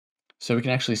So we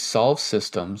can actually solve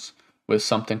systems with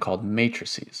something called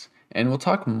matrices. And we'll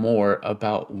talk more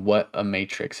about what a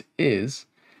matrix is,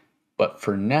 but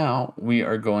for now, we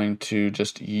are going to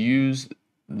just use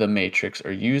the matrix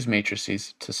or use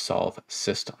matrices to solve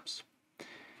systems.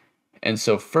 And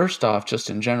so first off, just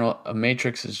in general, a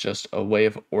matrix is just a way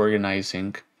of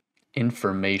organizing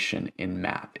information in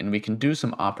math. And we can do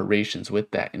some operations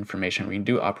with that information. We can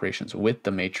do operations with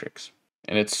the matrix.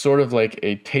 And it's sort of like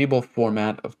a table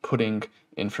format of putting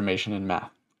information in math.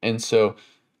 And so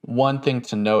one thing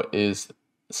to note is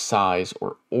size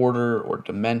or order or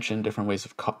dimension, different ways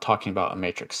of talking about a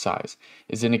matrix size,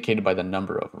 is indicated by the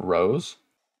number of rows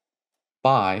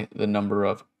by the number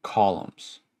of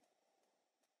columns.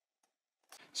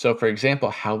 So for example,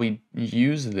 how we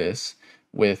use this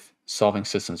with solving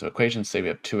systems of equations, say we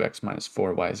have 2x minus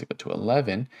 4y is equal to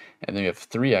 11, and then we have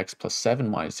 3x plus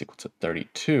 7y is equal to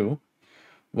 32.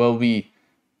 Well, we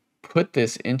put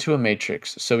this into a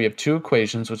matrix. So we have two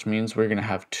equations, which means we're going to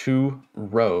have two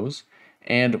rows,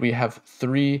 and we have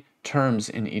three terms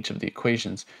in each of the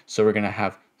equations. So we're going to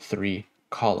have three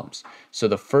columns. So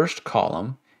the first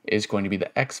column is going to be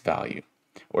the x value,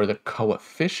 or the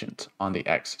coefficient on the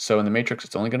x. So in the matrix,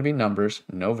 it's only going to be numbers,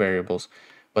 no variables,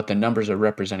 but the numbers are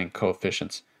representing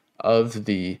coefficients of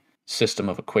the system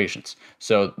of equations.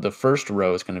 So the first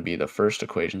row is going to be the first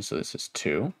equation, so this is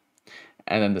 2.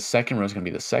 And then the second row is going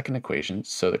to be the second equation,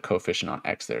 so the coefficient on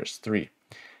x there is 3.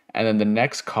 And then the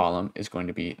next column is going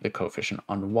to be the coefficient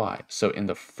on y. So in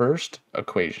the first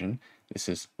equation, this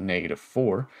is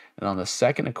 -4, and on the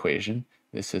second equation,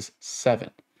 this is 7.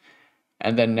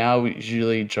 And then now we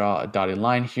usually draw a dotted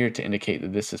line here to indicate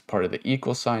that this is part of the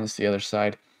equal sign, it's the other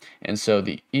side. And so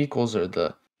the equals, or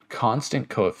the constant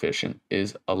coefficient,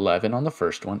 is 11 on the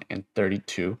first one and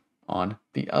 32 on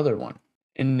the other one.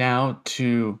 And now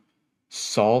to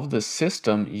solve the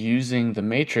system using the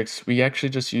matrix, we actually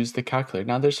just use the calculator.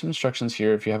 Now there's some instructions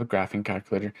here if you have a graphing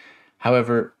calculator.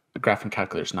 However, a graphing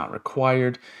calculator is not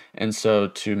required, and so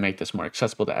to make this more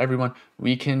accessible to everyone,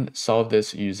 we can solve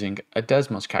this using a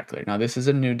Desmos calculator. Now this is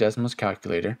a new Desmos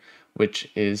calculator,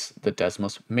 which is the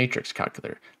Desmos matrix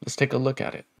calculator. Let's take a look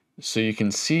at it. So you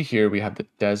can see here we have the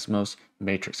Desmos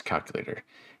matrix calculator,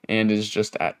 and it is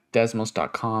just at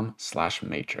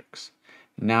desmos.com/matrix.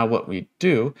 Now what we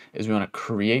do is we want to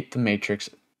create the matrix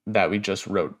that we just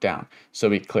wrote down. So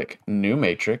we click New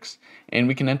Matrix, and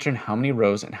we can enter in how many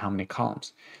rows and how many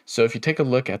columns. So if you take a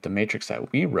look at the matrix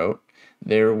that we wrote,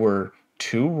 there were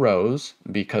 2 rows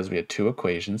because we had 2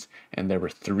 equations, and there were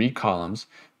 3 columns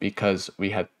because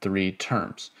we had 3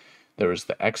 terms. There was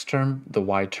the x term, the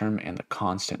y term, and the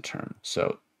constant term.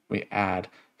 So we add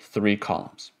 3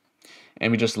 columns.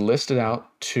 And we just listed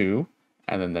out 2,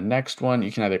 and then the next one,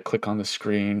 you can either click on the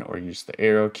screen or use the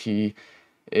arrow key,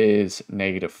 is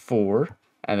 -4,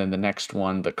 and then the next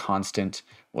one, the constant,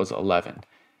 was 11.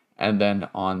 And then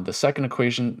on the second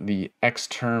equation, the x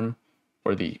term,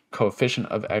 or the coefficient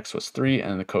of x, was 3,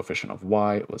 and the coefficient of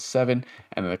y was 7,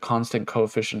 and then the constant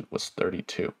coefficient was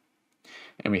 32.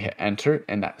 And we hit enter,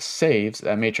 and that saves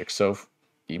that matrix. So if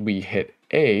we hit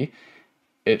A,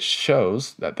 it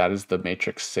shows that that is the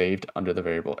matrix saved under the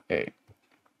variable A.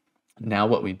 Now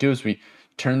what we do is we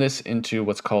turn this into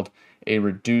what's called a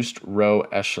reduced row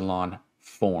echelon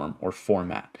form or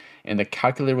format. And the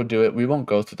calculator will do it. We won't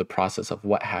go through the process of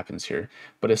what happens here,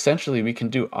 but essentially we can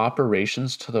do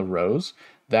operations to the rows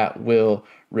that will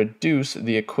reduce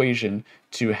the equation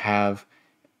to have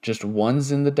just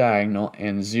ones in the diagonal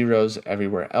and zeros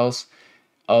everywhere else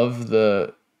of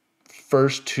the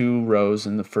first 2 rows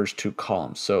and the first 2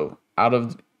 columns. So out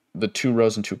of the 2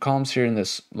 rows and 2 columns here in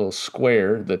this little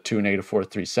square, the 2, -4,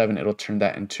 3, 7, it'll turn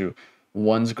that into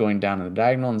ones going down in the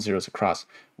diagonal and zeros across,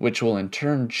 which will in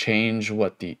turn change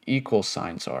what the equal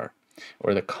signs are,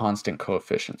 or the constant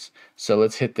coefficients. So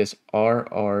let's hit this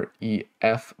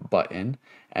RREF button,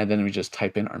 and then we just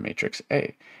type in our matrix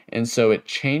A. And so it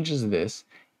changes this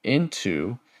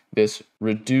into this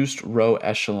reduced row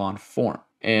echelon form.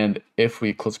 And if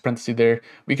we close parenthesis there,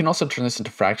 we can also turn this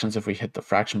into fractions if we hit the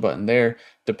fraction button there.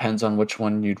 Depends on which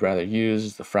one you'd rather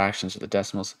use, the fractions or the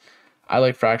decimals. I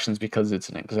like fractions because it's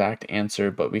an exact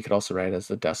answer, but we could also write it as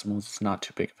the decimals. It's not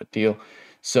too big of a deal.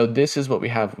 So this is what we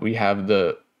have. We have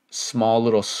the small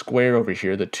little square over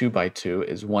here, the 2 by 2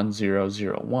 is 1, 0,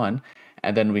 0, 1.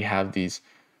 And then we have these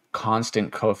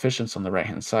constant coefficients on the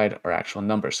right-hand side are actual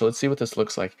numbers. So let's see what this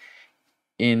looks like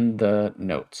in the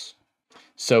notes.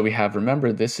 So we have,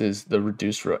 remember, this is the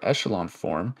reduced row echelon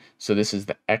form. So this is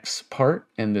the x part,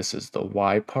 and this is the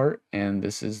y part, and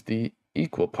this is the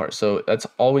equal part. So that's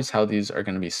always how these are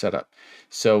going to be set up.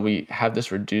 So we have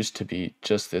this reduced to be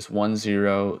just this 1,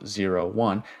 0, 0,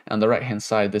 1. And on the right hand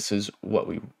side, this is what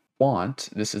we want.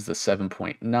 This is the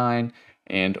 7.9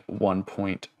 and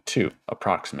 1.2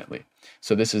 approximately.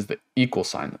 So this is the equal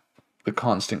sign, the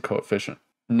constant coefficient.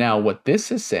 Now what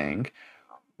this is saying,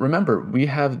 remember we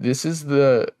have, this is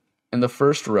in the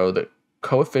first row, the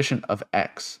coefficient of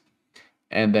x.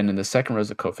 And then in the second row is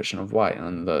the coefficient of y. And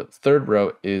in the third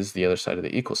row is the other side of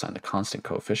the equal sign, the constant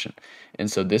coefficient.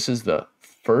 And so this is the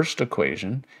first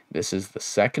equation. This is the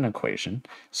second equation.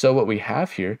 So what we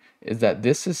have here is that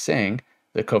this is saying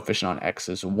the coefficient on x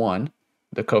is 1.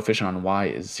 The coefficient on y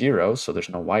is 0, so there's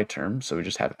no y term. So we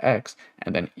just have x,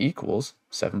 and then equals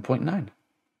 7.9.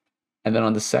 And then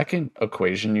on the second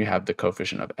equation, you have the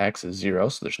coefficient of x is 0,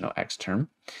 so there's no x term.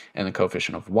 And the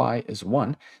coefficient of y is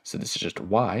 1, so this is just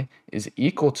y is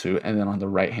equal to, and then on the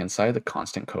right-hand side, the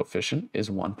constant coefficient is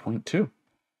 1.2.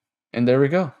 And there we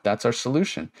go. That's our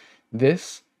solution.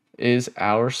 This is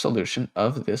our solution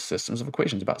of this systems of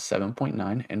equations, about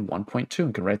 7.9 and 1.2.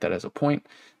 You can write that as a point.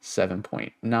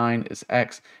 7.9 is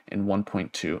x, and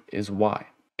 1.2 is y.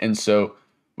 And so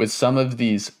with some of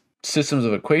these systems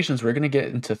of equations, we're going to get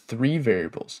into 3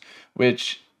 variables,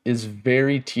 which is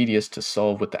very tedious to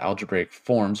solve with the algebraic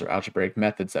forms or algebraic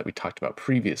methods that we talked about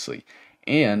previously.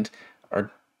 And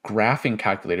our graphing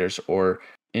calculators, or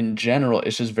in general,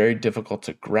 it's just very difficult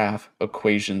to graph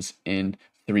equations in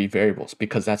 3 variables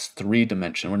because that's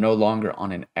 3-dimensional. We're no longer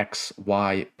on an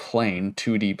XY plane,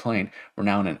 2D plane. We're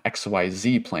now in an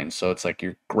XYZ plane. So it's like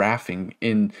you're graphing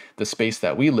in the space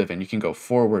that we live in. You can go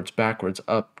forwards, backwards,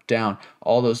 up, down,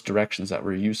 all those directions that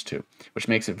we're used to, which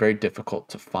makes it very difficult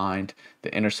to find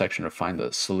the intersection or find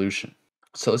the solution.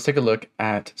 So let's take a look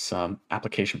at some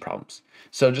application problems.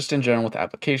 So just in general with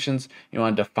applications, you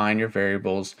want to define your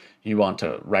variables, you want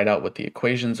to write out what the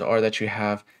equations are that you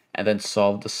have, and then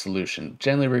solve the solution.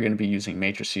 Generally, we're going to be using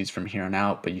matrices from here on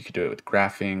out, but you could do it with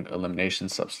graphing, elimination,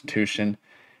 substitution.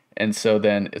 And so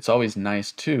then it's always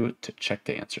nice too to check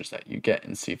the answers that you get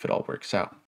and see if it all works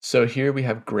out. So here we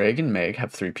have Greg and Meg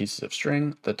have 3 pieces of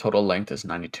string. The total length is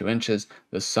 92 inches.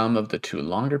 The sum of the 2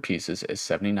 longer pieces is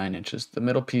 79 inches. The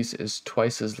middle piece is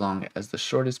twice as long as the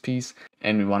shortest piece.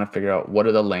 And we want to figure out what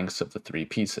are the lengths of the 3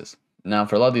 pieces. Now,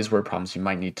 for a lot of these word problems, you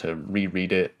might need to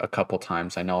reread it a couple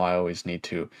times. I know I always need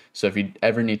to. So if you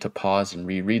ever need to pause and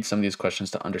reread some of these questions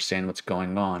to understand what's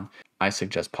going on, I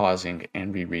suggest pausing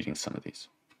and rereading some of these.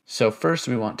 So first,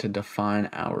 we want to define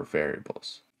our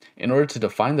variables. In order to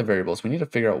define the variables, we need to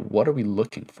figure out what are we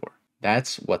looking for.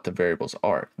 That's what the variables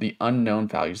are, the unknown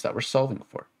values that we're solving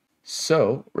for.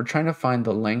 So we're trying to find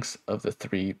the lengths of the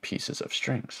 3 pieces of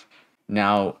strings.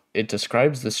 Now, it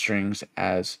describes the strings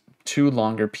as 2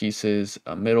 longer pieces,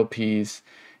 a middle piece,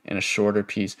 and a shorter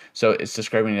piece. So it's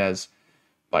describing it as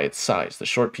by its size, the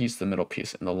short piece, the middle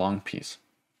piece, and the long piece.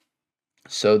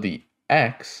 So the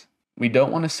x, we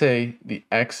don't want to say the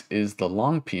x is the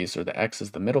long piece or the x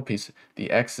is the middle piece.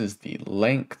 The x is the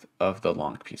length of the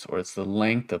long piece, or it's the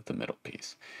length of the middle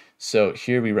piece. So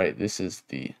here we write this is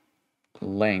the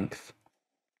length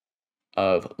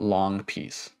of long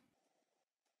piece.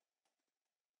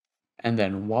 And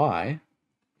then y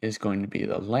is going to be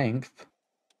the length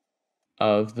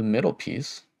of the middle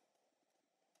piece.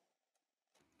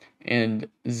 And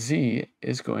z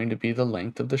is going to be the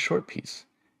length of the short piece.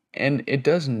 And it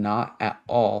does not at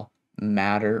all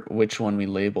matter which one we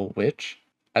label which,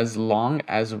 as long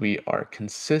as we are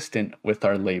consistent with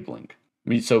our labeling.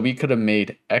 So we could have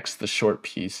made x the short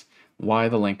piece, y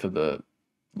the length of the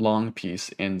long piece,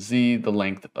 and z the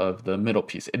length of the middle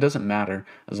piece. It doesn't matter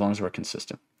as long as we're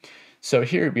consistent. So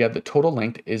here we have the total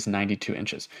length is 92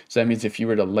 inches. So that means if you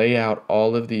were to lay out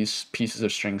all of these pieces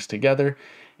of strings together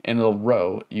in a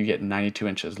row, you get 92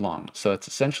 inches long. So it's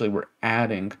essentially we're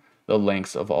adding the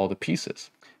lengths of all the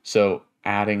pieces. So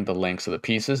adding the lengths of the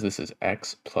pieces, this is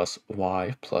x plus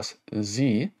y plus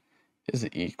z is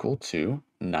equal to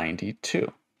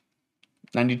 92.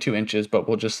 92 inches, but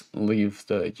we'll just leave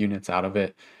the units out of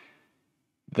it.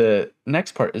 The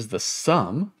next part is the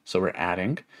sum. So we're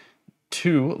adding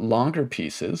 2 longer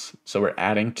pieces, so we're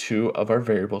adding 2 of our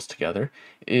variables together,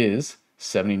 is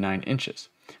 79 inches.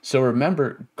 So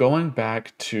remember, going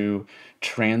back to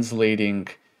translating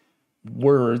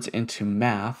words into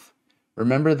math,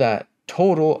 remember that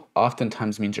total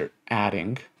oftentimes means you're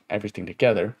adding everything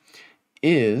together.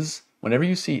 Is, whenever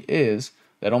you see is,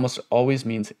 that almost always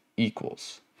means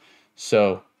equals.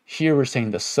 So here we're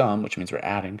saying the sum, which means we're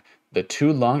adding the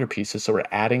 2 longer pieces, so we're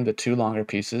adding the 2 longer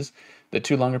pieces. The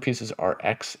 2 longer pieces are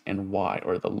x and y,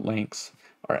 or the lengths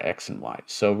are x and y.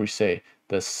 So we say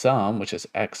the sum, which is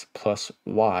x plus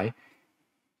y,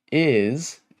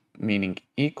 is, meaning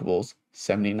equals,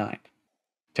 79.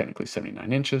 Technically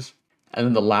 79 inches. And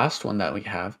then the last one that we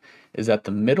have is that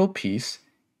the middle piece,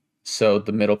 so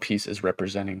the middle piece is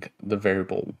representing the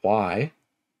variable y,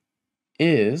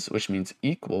 is, which means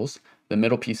equals, the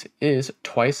middle piece is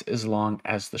twice as long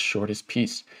as the shortest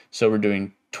piece. So we're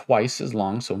doing twice as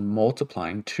long, so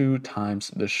multiplying 2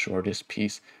 times the shortest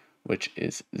piece, which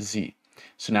is z.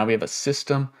 So now we have a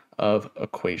system of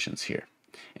equations here.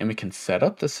 And we can set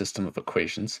up the system of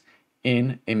equations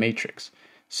in a matrix.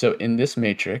 So in this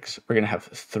matrix, we're going to have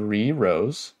 3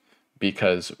 rows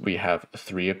because we have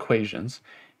 3 equations,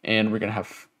 and we're going to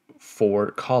have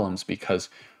 4 columns because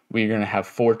we're going to have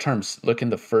 4 terms. Look in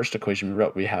the first equation we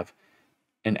wrote, we have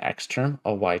an x term,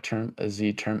 a y term, a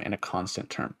z term, and a constant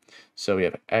term. So we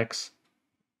have x,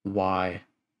 y,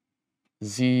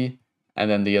 z,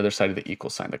 and then the other side of the equal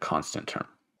sign, the constant term.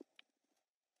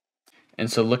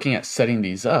 And so looking at setting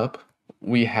these up,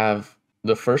 we have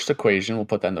the first equation, we'll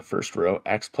put that in the first row,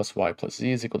 x plus y plus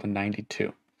z is equal to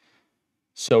 92.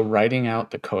 So writing out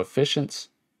the coefficients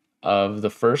of the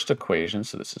first equation,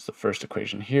 so this is the first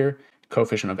equation here,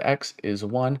 coefficient of x is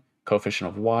 1, coefficient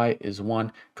of y is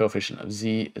 1, coefficient of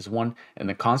z is 1, and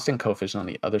the constant coefficient on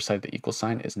the other side of the equal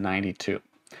sign is 92.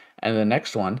 And the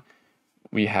next one,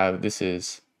 we have, this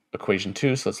is equation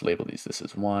 2, so let's label these. This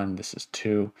is 1, this is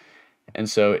 2. And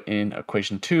so in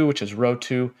equation 2, which is row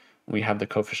 2, we have the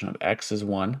coefficient of x is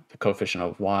 1, the coefficient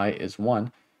of y is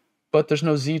 1, but there's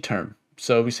no z term.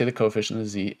 So we say the coefficient of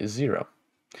z is 0.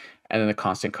 And then the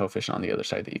constant coefficient on the other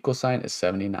side of the equal sign is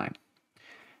 79.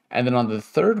 And then on the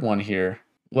third one here,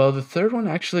 well, the third one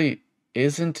actually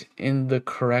isn't in the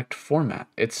correct format.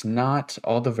 It's not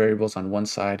all the variables on one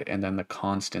side and then the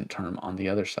constant term on the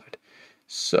other side.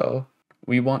 So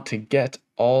we want to get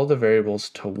all the variables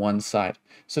to one side.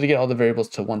 So to get all the variables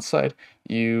to one side,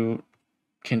 you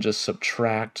can just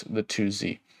subtract the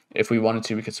 2z. If we wanted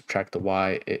to, we could subtract the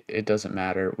y. It doesn't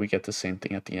matter. We get the same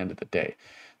thing at the end of the day.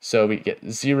 So we get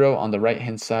 0 on the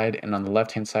right-hand side, and on the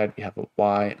left-hand side, we have a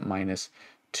y minus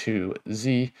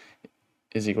 2z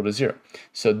is equal to 0.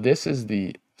 So this is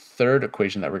the third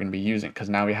equation that we're going to be using, because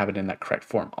now we have it in that correct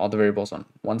form. All the variables on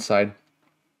one side,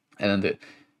 and then the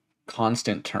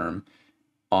constant term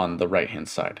on the right-hand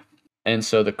side. And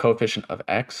so the coefficient of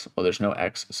x, well, there's no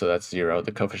x, so that's 0.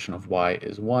 The coefficient of y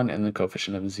is 1, and the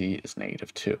coefficient of z is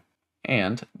negative 2.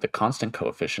 And the constant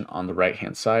coefficient on the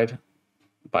right-hand side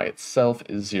by itself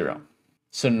is 0.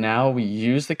 So now we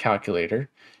use the calculator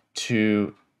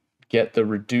to get the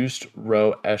reduced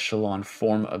row echelon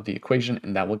form of the equation,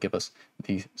 and that will give us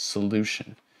the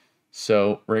solution.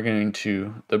 So we're going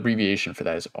to, the abbreviation for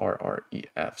that is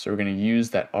RREF. So we're going to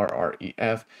use that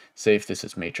RREF. Say if this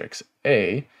is matrix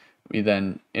A, we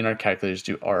then, in our calculators,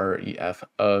 do RREF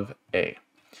of A.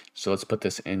 So let's put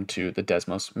this into the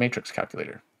Desmos matrix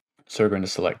calculator. So we're going to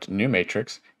select new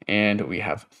matrix, and we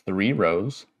have 3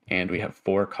 rows, and we have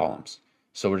 4 columns.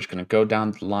 So we're just going to go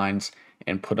down the lines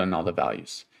and put in all the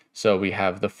values. So we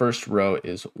have the first row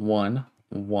is 1,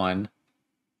 1,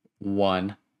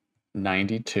 1,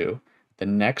 92. The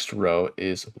next row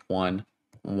is 1,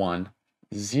 1,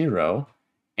 0,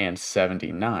 and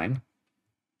 79.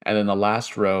 And then the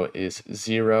last row is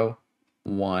 0,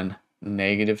 1,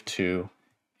 negative 2,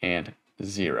 and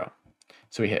 0.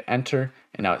 So we hit enter,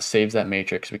 and now it saves that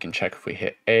matrix. We can check if we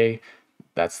hit A,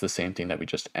 that's the same thing that we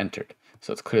just entered.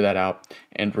 So let's clear that out,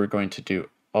 and we're going to do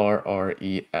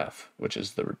RREF, which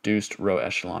is the reduced row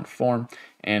echelon form,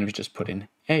 and we just put in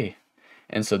A.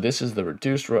 And so this is the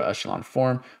reduced row echelon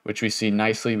form, which we see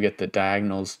nicely. We get the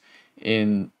diagonals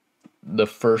in the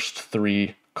first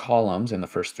 3 columns and the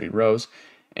first 3 rows.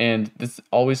 And this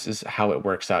always is how it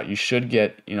works out. You should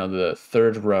get, the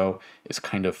third row is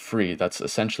kind of free. That's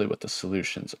essentially what the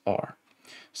solutions are.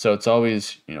 So it's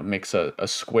always, makes a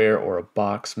square or a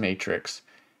box matrix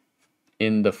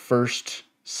in the first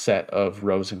set of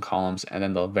rows and columns, and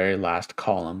then the very last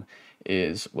column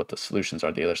is what the solutions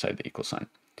are, the other side of the equal sign.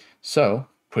 So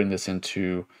putting this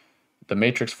into the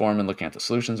matrix form and looking at the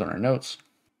solutions on our notes,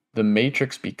 the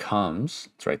matrix becomes,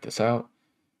 let's write this out.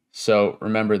 So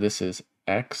remember, this is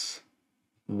x,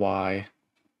 y,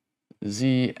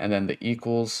 z, and then the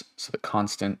equals, so the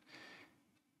constant.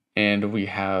 And we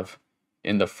have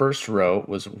in the first row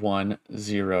was 1,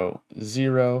 0,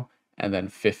 0, and then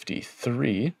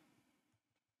 53.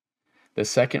 The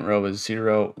second row is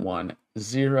 0, 1,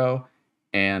 0,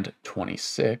 and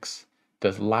 26.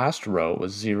 The last row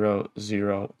was 0,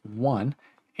 0, 1,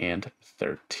 and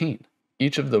 13.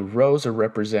 Each of the rows are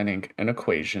representing an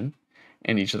equation,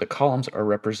 and each of the columns are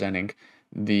representing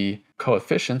the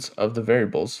coefficients of the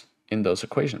variables in those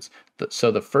equations.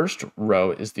 So the first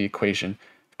row is the equation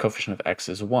coefficient of x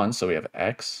is 1, so we have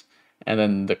x, and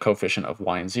then the coefficient of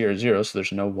y and z are 0, so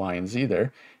there's no y and z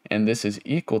there, and this is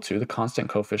equal to the constant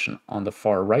coefficient on the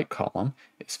far right column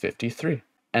is 53.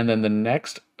 And then the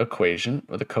next equation,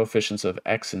 where the coefficients of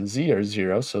x and z are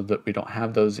 0, so that we don't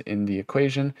have those in the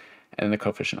equation, and the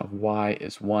coefficient of y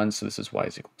is 1, so this is y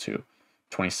is equal to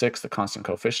 26, the constant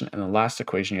coefficient, and the last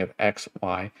equation you have x,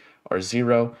 y are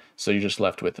 0, so you're just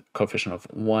left with coefficient of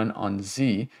 1 on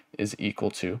z is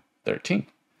equal to 13.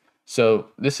 So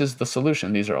this is the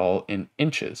solution. These are all in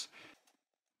inches.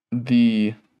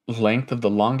 The length of the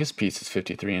longest piece is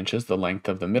 53 inches, the length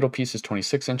of the middle piece is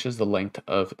 26 inches, the length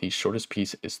of the shortest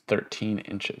piece is 13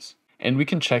 inches. And we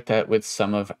can check that with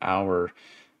some of our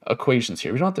equations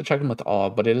here. We don't have to check them with all,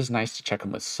 but it is nice to check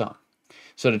them with some.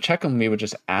 So to check them, we would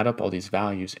just add up all these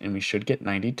values and we should get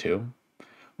 92.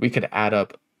 We could add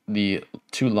up the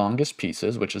two longest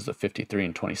pieces, which is the 53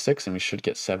 and 26, and we should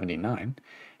get 79.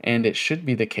 And it should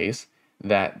be the case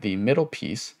that the middle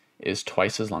piece is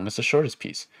twice as long as the shortest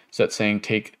piece. So that's saying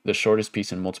take the shortest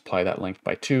piece and multiply that length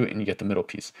by 2 and you get the middle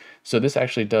piece. So this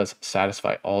actually does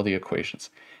satisfy all the equations.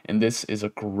 And this is a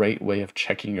great way of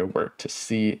checking your work to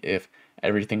see if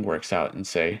everything works out and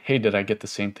say, hey, did I get the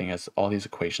same thing as all these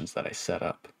equations that I set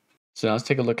up? So now let's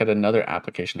take a look at another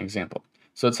application example.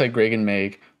 So let's say Greg and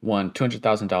Meg won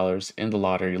 $200,000 in the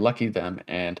lottery, lucky them,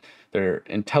 and they're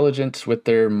intelligent with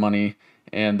their money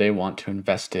and they want to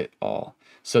invest it all.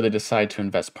 So they decide to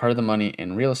invest part of the money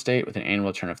in real estate with an annual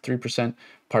return of 3%,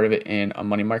 part of it in a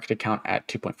money market account at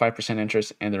 2.5%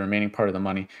 interest, and the remaining part of the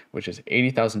money, which is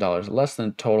 $80,000 less than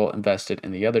the total invested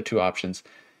in the other two options,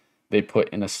 they put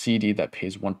in a CD that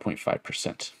pays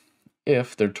 1.5%.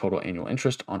 If their total annual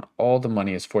interest on all the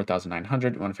money is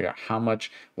 $4,900, you want to figure out how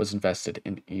much was invested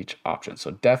in each option.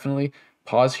 So definitely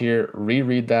pause here,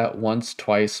 reread that once,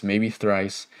 twice, maybe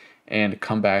thrice, and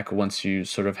come back once you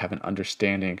sort of have an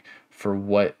understanding for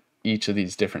what each of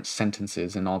these different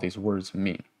sentences and all these words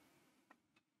mean.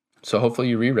 So hopefully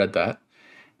you reread that,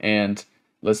 and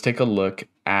let's take a look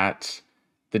at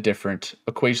the different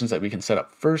equations that we can set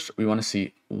up. First, we want to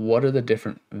see what are the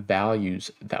different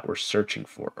values that we're searching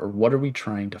for, or what are we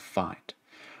trying to find?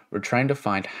 We're trying to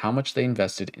find how much they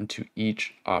invested into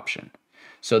each option.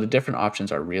 So the different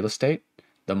options are real estate,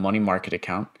 the money market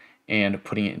account, and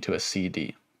putting it into a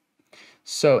CD.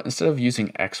 So instead of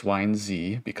using X, Y, and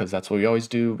Z, because that's what we always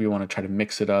do, we want to try to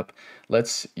mix it up.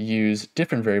 Let's use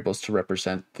different variables to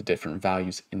represent the different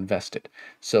values invested.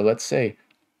 So let's say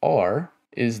R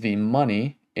is the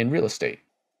money in real estate,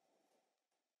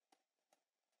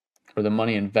 or the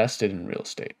money invested in real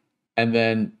estate. And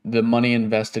then the money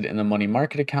invested in the money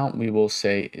market account, we will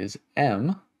say is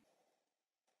M.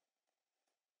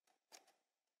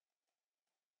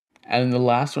 And then the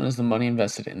last one is the money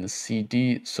invested in the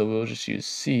CD, so we'll just use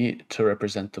C to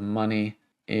represent the money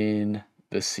in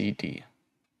the CD.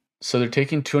 So they're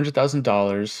taking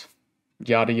 $200,000,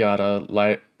 yada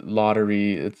yada,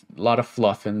 lottery, it's a lot of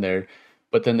fluff in there,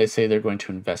 but then they say they're going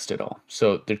to invest it all.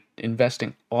 So they're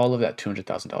investing all of that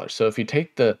 $200,000. So if you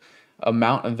take the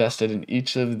amount invested in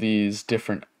each of these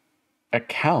different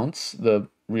accounts, the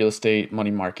real estate,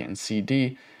 money market, and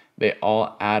CD, they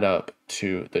all add up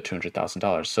to the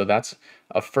 $200,000. So that's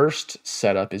a first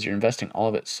setup, is you're investing all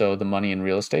of it. So the money in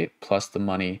real estate plus the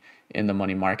money in the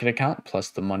money market account plus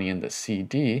the money in the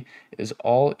CD is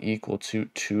all equal to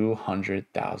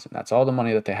 $200,000. That's all the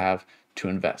money that they have to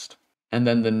invest. And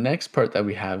then the next part that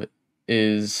we have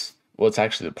is, well, it's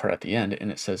actually the part at the end, and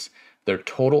it says their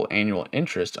total annual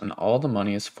interest on all the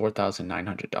money is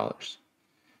 $4,900.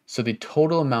 So the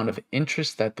total amount of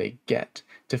interest that they get,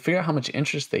 to figure out how much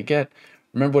interest they get,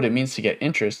 remember what it means to get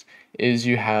interest is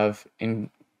you have, in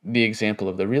the example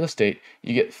of the real estate,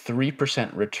 you get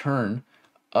 3% return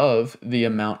of the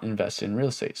amount invested in real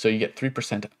estate. So you get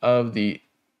 3% of the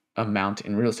amount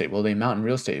in real estate. Well, the amount in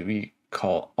real estate we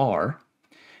call R,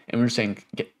 and we're saying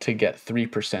to get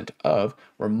 3% of,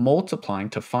 we're multiplying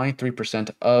to find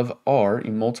 3% of R,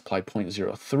 you multiply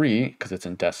 0.03, because it's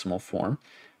in decimal form,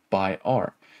 by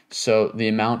R. So the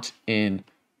amount in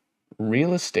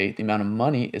real estate, the amount of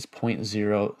money is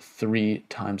 0.03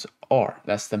 times R.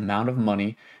 That's the amount of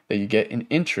money that you get in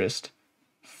interest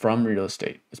from real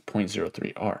estate is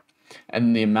 0.03 R.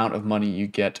 And the amount of money you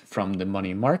get from the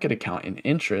money market account in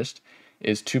interest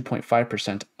is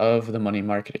 2.5% of the money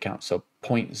market account. So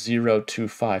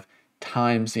 0.025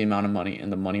 times the amount of money in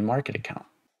the money market account.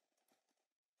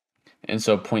 And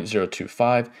so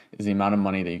 0.025 is the amount of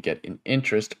money that you get in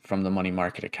interest from the money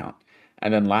market account.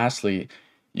 And then lastly,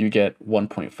 you get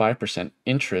 1.5%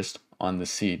 interest on the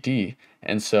CD.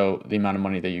 And so the amount of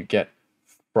money that you get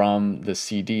from the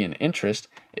CD in interest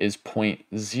is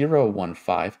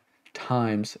 0.015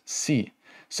 times C.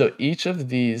 So each of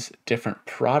these different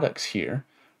products here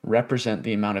represent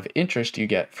the amount of interest you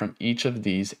get from each of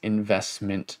these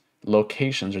investment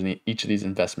locations or each of these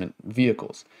investment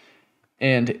vehicles.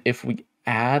 And if we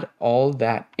add all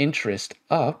that interest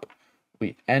up,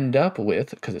 we end up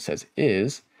with, because it says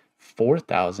is,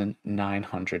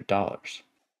 $4,900.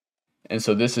 And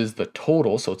so this is the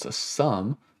total, so it's a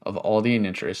sum of all the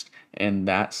interest, and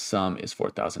that sum is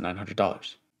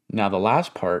 $4,900. Now the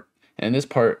last part, and this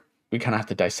part we kind of have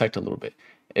to dissect a little bit.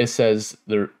 It says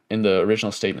in the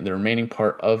original statement, the remaining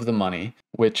part of the money,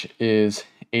 which is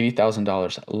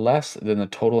 $80,000 less than the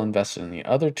total invested in the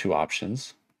other two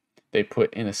options, they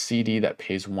put in a CD that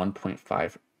pays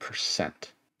 1.5%.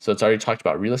 So it's already talked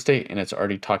about real estate and it's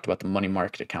already talked about the money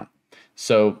market account.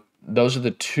 So those are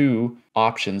the two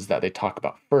options that they talk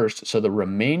about first. So the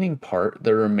remaining part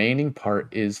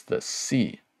is the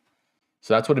C.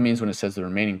 So that's what it means when it says the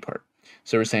remaining part.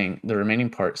 So we're saying the remaining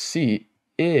part C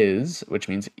is, which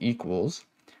means equals,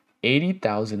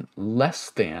 80,000 less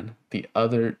than the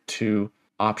other two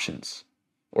options,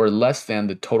 or less than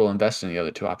the total invested in the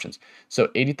other two options. So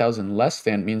 80,000 less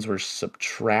than means we're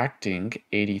subtracting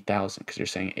 80,000 because you're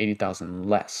saying 80,000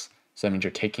 less. So that means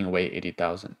you're taking away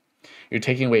 80,000. You're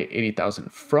taking away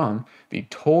 80,000 from the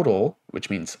total, which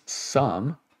means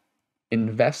sum,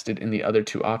 invested in the other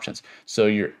two options. So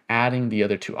you're adding the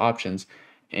other two options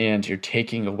and you're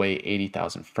taking away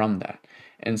 80,000 from that.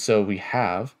 And so we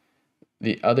have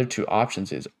the other two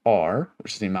options is R,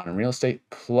 which is the amount in real estate,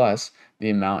 plus the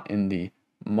amount in the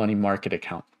money market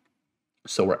account.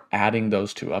 So we're adding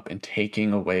those two up and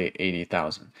taking away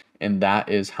 80,000. And that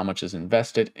is how much is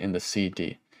invested in the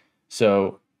CD.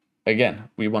 So again,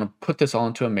 we want to put this all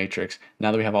into a matrix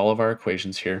now that we have all of our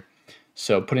equations here.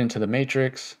 So put into the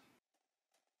matrix,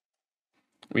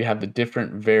 we have the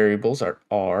different variables are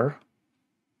R,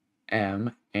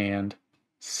 M, and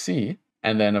C.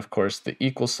 And then, of course, the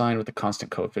equal sign with the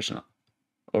constant coefficient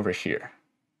over here.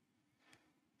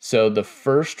 So the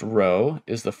first row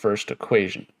is the first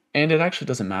equation. And it actually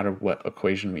doesn't matter what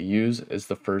equation we use as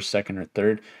the first, second, or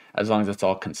third, as long as it's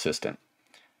all consistent.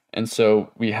 And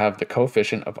so we have the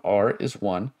coefficient of R is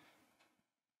 1.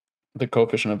 The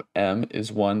coefficient of M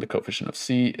is 1. The coefficient of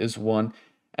C is 1.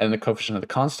 And the coefficient of the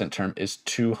constant term is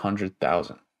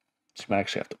 200,000. So you might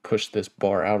actually have to push this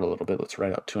bar out a little bit. Let's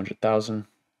write out 200,000.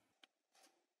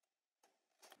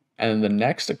 And the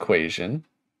next equation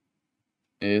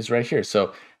is right here.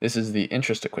 So this is the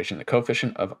interest equation. The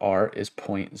coefficient of R is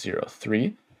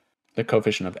 0.03. The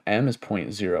coefficient of M is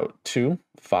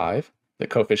 0.025. The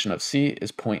coefficient of C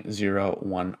is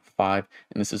 0.015. And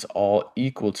this is all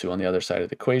equal to, on the other side of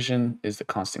the equation, is the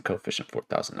constant coefficient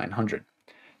 4,900.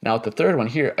 Now with the third one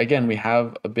here, again, we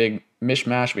have a big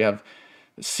mishmash. We have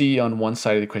C on one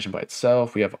side of the equation by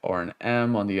itself. We have R and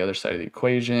M on the other side of the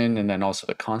equation, and then also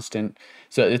the constant.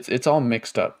 So it's all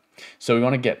mixed up. So we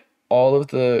want to get all of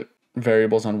the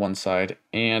variables on one side,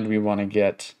 and we want to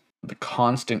get the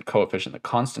constant coefficient, the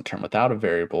constant term without a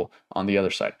variable on the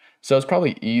other side. So it's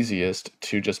probably easiest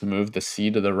to just move the C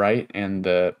to the right and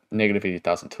the negative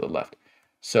 80,000 to the left.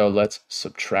 So let's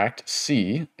subtract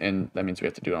C, and that means we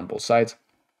have to do it on both sides.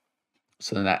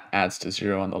 So then that adds to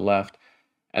 0 on the left.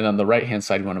 And on the right-hand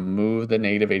side, we want to move the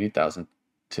negative 80,000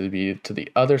 to the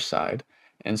other side.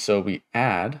 And so we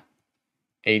add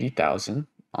 80,000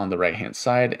 on the right-hand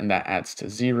side, and that adds to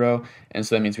 0. And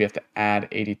so that means we have to add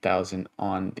 80,000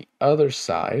 on the other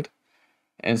side.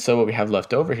 And so what we have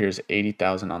left over here is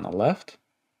 80,000 on the left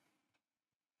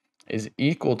is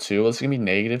equal to, well, it's going to be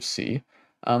negative C.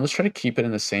 Let's try to keep it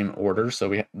in the same order.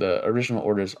 So the original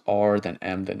order is R, then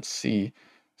M, then C.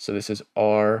 So this is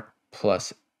R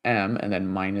plus M and then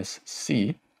minus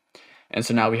C. And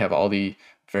so now we have all the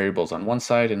variables on one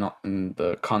side and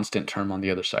the constant term on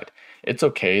the other side. It's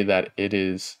okay that it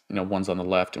is, one's on the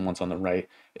left and one's on the right.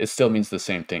 It still means the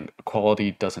same thing.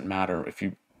 Equality doesn't matter if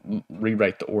you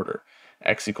rewrite the order.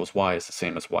 X equals Y is the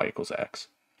same as Y equals X.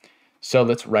 So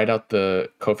let's write out the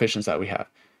coefficients that we have.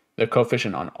 The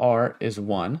coefficient on R is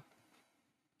 1,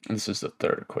 and this is the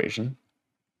third equation.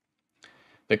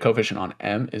 The coefficient on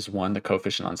M is 1, the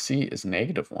coefficient on C is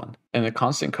negative 1, and the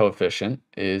constant coefficient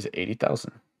is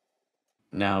 80,000.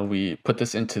 Now we put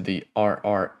this into the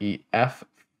RREF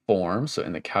form, so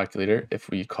in the calculator, if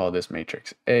we call this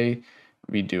matrix A,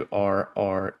 we do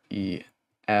RREF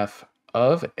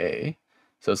of A.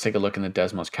 So let's take a look in the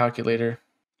Desmos calculator.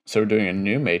 So we're doing a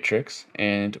new matrix,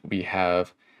 and we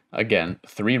have, again,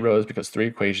 3 rows because 3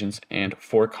 equations, and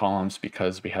 4 columns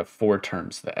because we have 4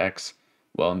 terms, the X,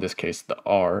 well, in this case, the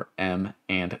R, M,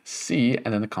 and C,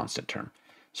 and then the constant term.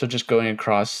 So just going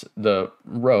across the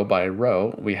row by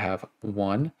row, we have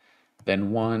 1,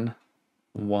 then 1,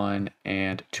 1,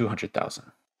 and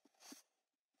 200,000.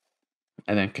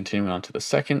 And then continuing on to the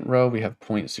second row, we have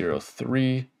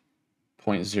 0.03,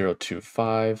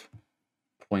 0.025,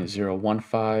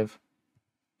 0.015,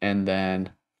 and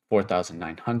then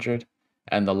 4,900.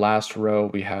 And the last row,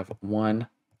 we have 1,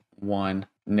 1,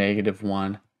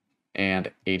 -1,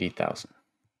 and 80,000.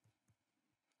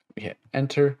 We hit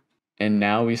enter, and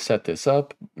now we set this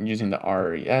up using the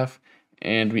RREF,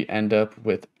 and we end up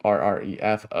with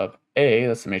RREF of A,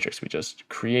 that's the matrix we just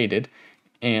created,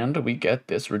 and we get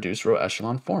this reduced row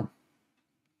echelon form.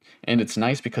 And it's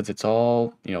nice because it's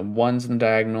all, ones in the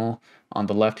diagonal on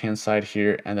the left-hand side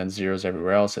here, and then zeros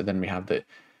everywhere else, and then we have the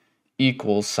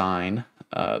equal sign,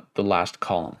 the last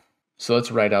column. So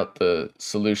let's write out the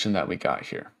solution that we got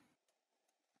here.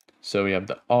 So we have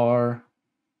the R,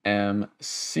 M,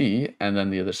 C, and then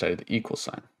the other side of the equal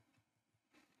sign.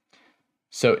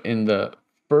 So in the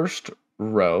first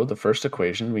row, the first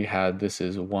equation, we had this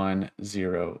is 1,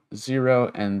 0,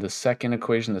 0, and the second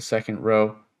equation, the second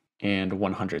row, and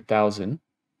 100,000.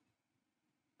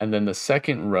 And then the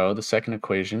second row, the second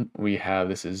equation, we have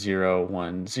this is 0,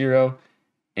 1, 0,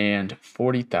 and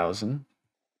 40,000.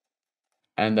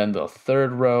 And then the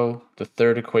third row, the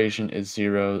third equation is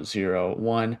 0, 0,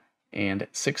 1, and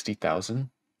 60,000.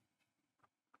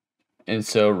 And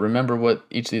so remember what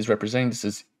each of these representing. This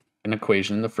is an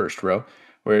equation in the first row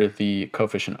where the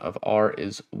coefficient of r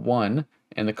is 1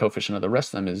 and the coefficient of the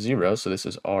rest of them is 0. So this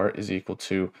is r is equal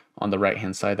to, on the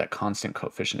right-hand side, that constant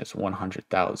coefficient is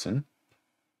 100,000.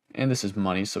 And this is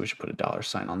money, so we should put a dollar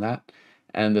sign on that.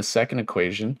 And the second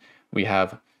equation, we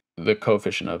have the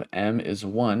coefficient of m is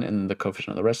 1 and the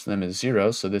coefficient of the rest of them is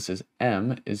 0. So this is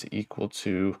m is equal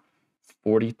to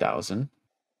 40,000.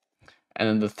 And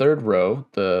then the third row,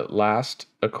 the last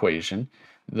equation,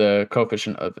 the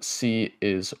coefficient of c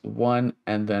is 1,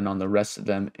 and then on the rest of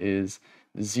them is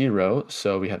 0.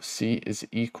 So we have c is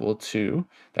equal to,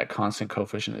 that constant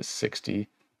coefficient is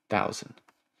 60,000.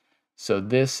 So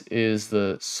this is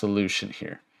the solution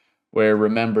here, where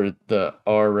remember the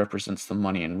R represents the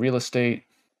money in real estate,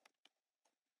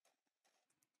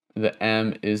 the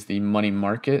M is the money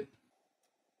market,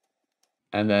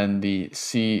 and then the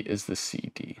C is the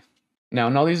CD. Now,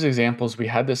 in all these examples, we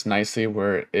had this nicely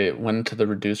where it went into the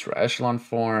reduced row echelon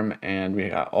form, and we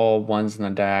got all ones in the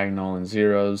diagonal and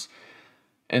zeros.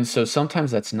 And so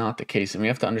sometimes that's not the case, and we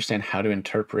have to understand how to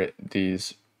interpret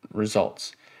these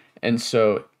results. And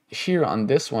so here on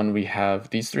this one, we have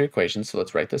these three equations, so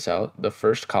let's write this out. The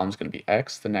first column is going to be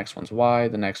x, the next one's y,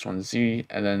 the next one's z,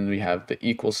 and then we have the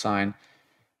equal sign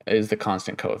is the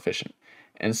constant coefficient.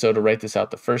 And so to write this out,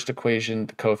 the first equation,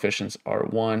 the coefficients are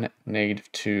 1,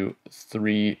 -2,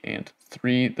 3, and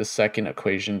 3. The second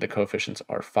equation, the coefficients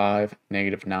are 5,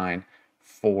 -9,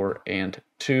 4, and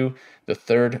 2. The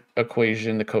third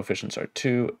equation, the coefficients are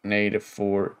 2,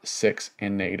 -4, 6,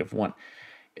 and -1.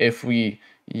 If we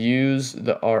use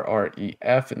the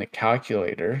RREF in the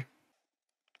calculator,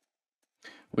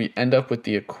 we end up with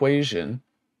the equation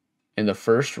in the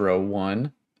first row,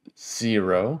 1,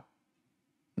 0,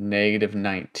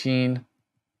 -19,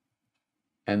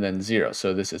 and then 0.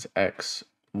 So this is x,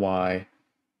 y,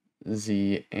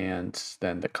 z, and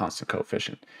then the constant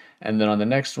coefficient. And then on the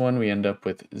next one, we end up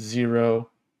with 0,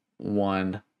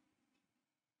 1,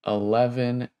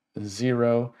 11,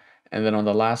 0. And then on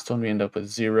the last one, we end up with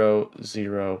 0,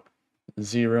 0,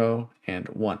 0, and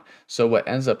 1. So what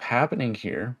ends up happening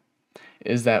here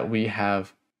is that we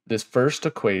have this first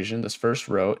equation, this first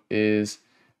row, is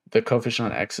the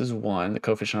coefficient on x is 1, the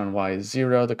coefficient on y is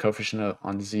 0, the coefficient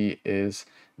on z is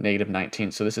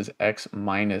 -19. So this is x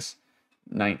minus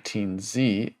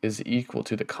 19z is equal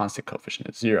to the constant coefficient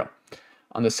is 0.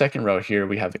 On the second row here,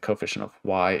 we have the coefficient of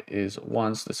y is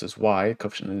 1, so this is y,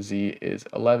 coefficient of z is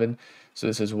 11, so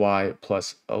this is y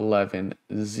plus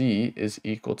 11z is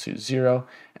equal to 0.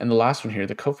 And the last one here,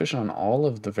 the coefficient on all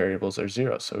of the variables are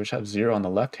 0, so we should have 0 on the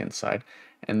left-hand side,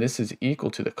 and this is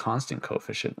equal to the constant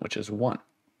coefficient, which is 1.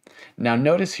 Now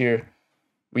notice here,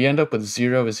 we end up with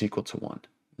 0 is equal to 1.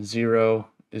 0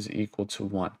 is equal to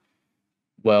 1.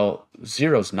 Well,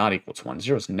 0 is not equal to 1.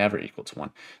 0 is never equal to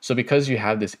 1. So because you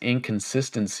have this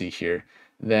inconsistency here,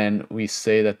 then we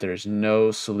say that there's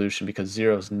no solution because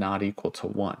 0 is not equal to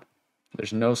 1.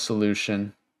 There's no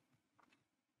solution.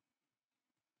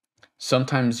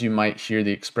 Sometimes you might hear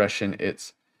the expression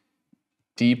it's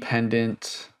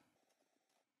dependent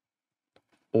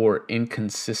or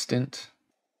inconsistent.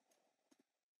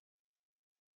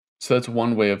 So that's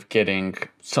one way of getting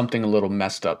something a little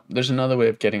messed up. There's another way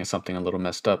of getting something a little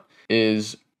messed up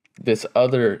is this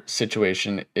other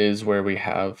situation is where we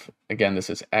have, again, this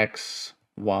is x,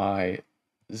 y,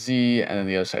 z, and then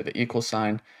the other side, the equal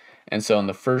sign. And so in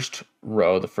the first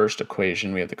row, the first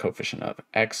equation, we have the coefficient of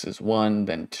x is 1,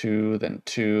 then 2, then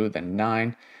 2, then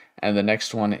 9. And the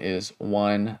next one is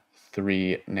 1,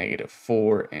 3, negative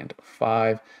 4, and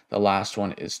 5. The last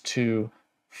one is 2,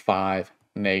 5,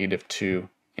 negative 2,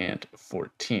 and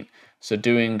 14. So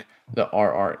doing the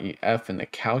RREF in the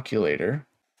calculator,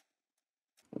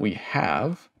 we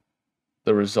have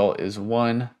the result is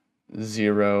 1,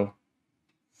 0,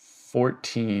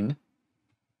 14,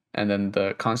 and then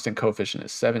the constant coefficient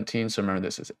is 17. So remember,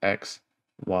 this is x,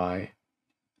 y,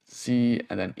 z,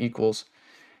 and then equals.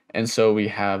 And so we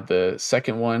have the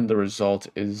second one, the result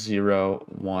is 0,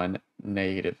 1,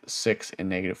 negative 6, and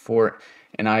negative 4.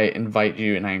 And I invite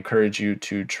you and I encourage you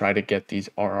to try to get these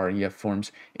RREF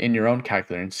forms in your own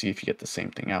calculator and see if you get the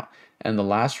same thing out. And the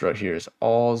last row here is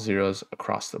all zeros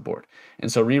across the board.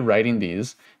 And so rewriting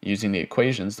these using the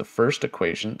equations, the first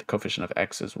equation, the coefficient of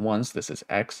x is 1, so this is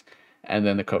x, and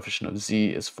then the coefficient of z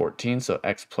is 14, so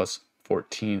x plus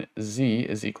 14z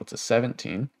is equal to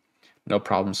 17. No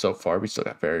problem so far, we still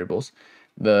got variables.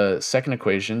 The second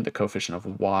equation, the coefficient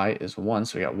of y is 1,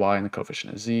 so we got y, and the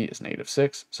coefficient of z is negative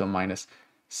 6, so minus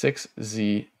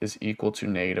 6z is equal to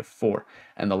negative 4.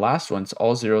 And the last one, it's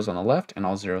all zeros on the left and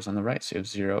all zeros on the right, so you have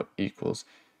 0 equals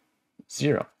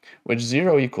 0. Which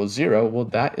 0 equals 0, well,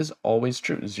 that is always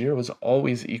true. 0 is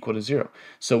always equal to 0.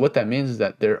 So what that means is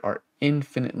that there are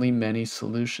infinitely many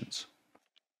solutions.